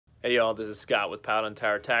Hey y'all, this is Scott with Paladin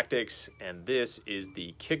Tire Tactics, and this is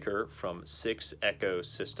the Kicker from 6 Echo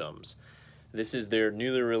Systems. This is their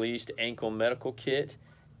newly released ankle medical kit,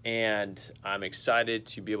 and I'm excited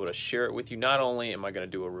to be able to share it with you. Not only am I going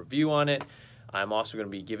to do a review on it, I'm also going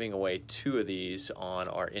to be giving away 2 of these on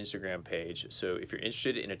our Instagram page. So if you're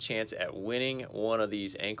interested in a chance at winning one of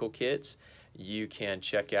these ankle kits, you can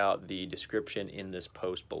check out the description in this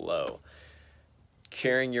post below.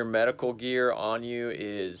 Carrying your medical gear on you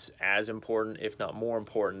is as important, if not more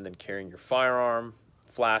important, than carrying your firearm,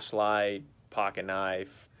 flashlight, pocket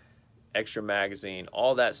knife, extra magazine.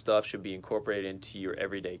 All that stuff should be incorporated into your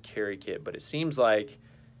everyday carry kit, but it seems like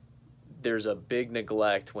there's a big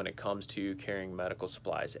neglect when it comes to carrying medical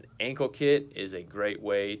supplies. An ankle kit is a great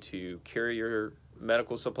way to carry your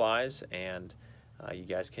medical supplies, and you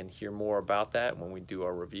guys can hear more about that when we do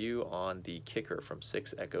our review on the Kicker from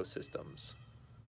 6 Echo Systems.